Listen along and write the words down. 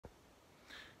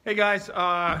Hey guys,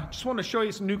 just wanted to show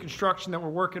you some new construction that we're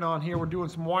working on here. We're doing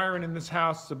some wiring in this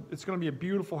house. It's going to be a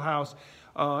beautiful house.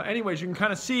 Anyways, you can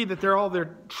kind of see that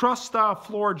they're truss style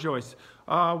floor joists,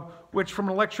 which from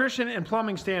an electrician and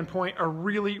plumbing standpoint are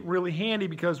really, really handy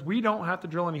because we don't have to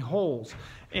drill any holes.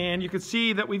 And you can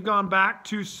see that we've gone back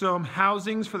to some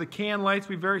housings for the can lights.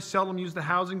 We very seldom use the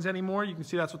housings anymore. You can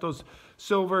see that's what those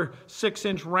silver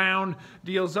 6-inch round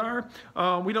deals are.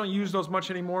 We don't use those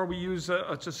much anymore. We use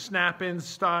just snap-in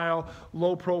style,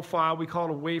 low profile. We call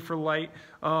it a wafer light.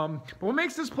 But what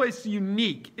makes this place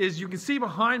unique is you can see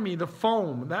behind me the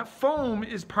foam. That foam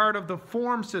is part of the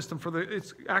form system for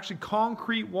it's actually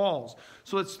concrete walls.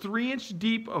 So it's 3-inch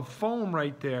deep of foam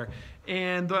right there.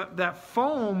 And that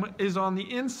foam is on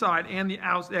the inside and the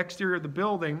exterior of the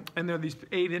building, and there are these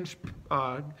 8-inch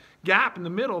gap in the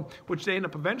middle, which they end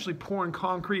up eventually pouring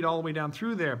concrete all the way down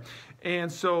through there.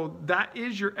 And so that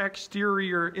is your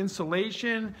exterior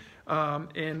insulation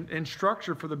and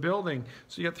structure for the building.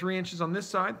 So you got 3 inches on this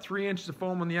side, 3 inches of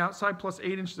foam on the outside, plus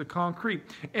 8 inches of concrete.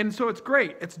 And so it's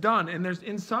great, it's done. And there's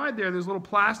inside there's little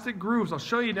plastic grooves. I'll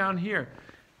show you down here.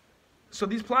 So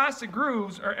these plastic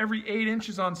grooves are every 8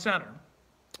 inches on center.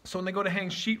 So when they go to hang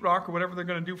sheetrock or whatever they're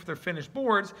going to do for their finished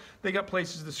boards, they got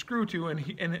places to screw to and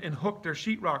hook their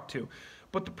sheetrock to.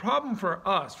 But the problem for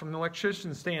us, from an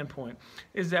electrician's standpoint,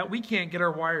 is that we can't get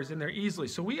our wires in there easily.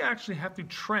 So we actually have to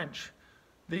trench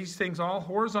these things all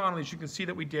horizontally, as you can see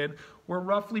that we did. We're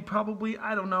roughly probably,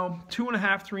 I don't know,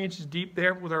 2.5, 3 inches deep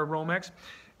there with our Romex.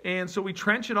 And so we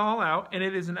trench it all out, and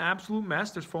it is an absolute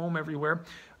mess. There's foam everywhere.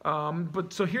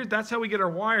 So that's how we get our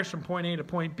wires from point A to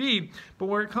point B. But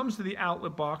when it comes to the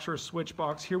outlet box or a switch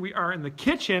box, here we are in the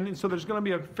kitchen, and so there's going to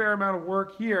be a fair amount of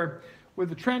work here with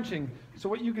the trenching. So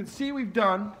what you can see we've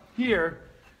done here,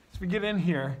 as we get in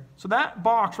here, so that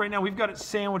box right now, we've got it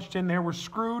sandwiched in there. We're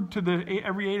screwed to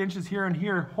every 8 inches here and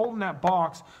here, holding that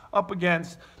box up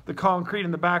against the concrete in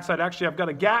the backside. Actually, I've got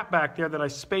a gap back there that I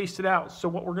spaced it out. So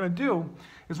what we're going to do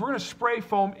is we're going to spray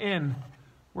foam in.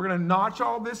 We're going to notch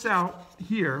all this out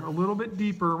here a little bit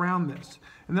deeper around this.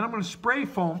 And then I'm going to spray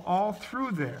foam all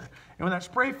through there. And when that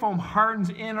spray foam hardens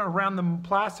in around the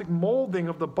plastic molding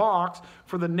of the box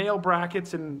for the nail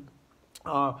brackets and,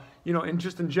 and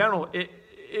just in general, it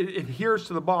adheres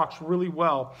to the box really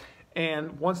well.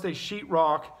 And once they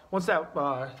sheetrock, once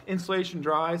that insulation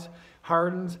dries,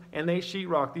 hardens, and they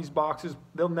sheetrock, these boxes,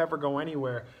 they'll never go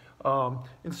anywhere.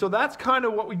 And so that's kind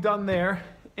of what we've done there.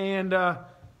 And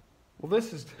well,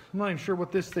 I'm not even sure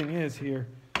what this thing is here.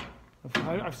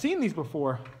 I've seen these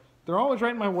before. They're always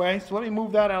right in my way, so let me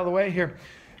move that out of the way here.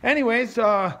 Anyways,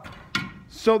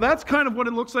 so that's kind of what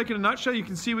it looks like in a nutshell. You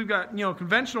can see we've got,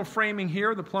 conventional framing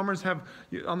here. The plumbers have,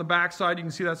 on the back side, you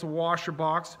can see that's a washer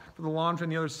box for the laundry on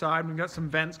the other side. We've got some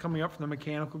vents coming up from the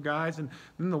mechanical guys, and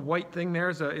then the white thing there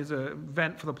is a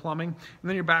vent for the plumbing. And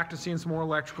then you're back to seeing some more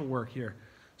electrical work here.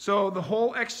 So the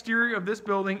whole exterior of this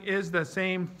building is the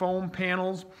same foam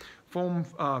panels, foam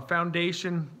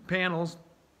foundation panels,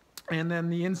 and then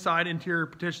the inside interior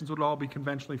partitions would all be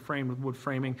conventionally framed with wood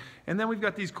framing. And then we've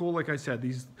got these cool, like I said,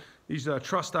 these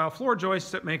truss style floor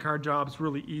joists that make our jobs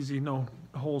really easy, no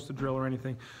holes to drill or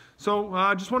anything. So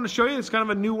I just wanted to show you, it's kind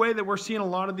of a new way that we're seeing a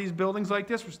lot of these buildings like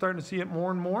this. We're starting to see it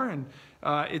more and more, and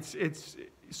it's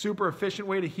super efficient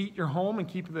way to heat your home and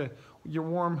keep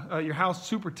your house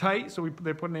super tight. So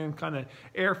they're putting in kind of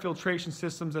air filtration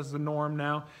systems as the norm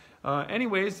now.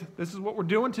 Anyways, this is what we're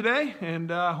doing today, and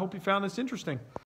hope you found this interesting.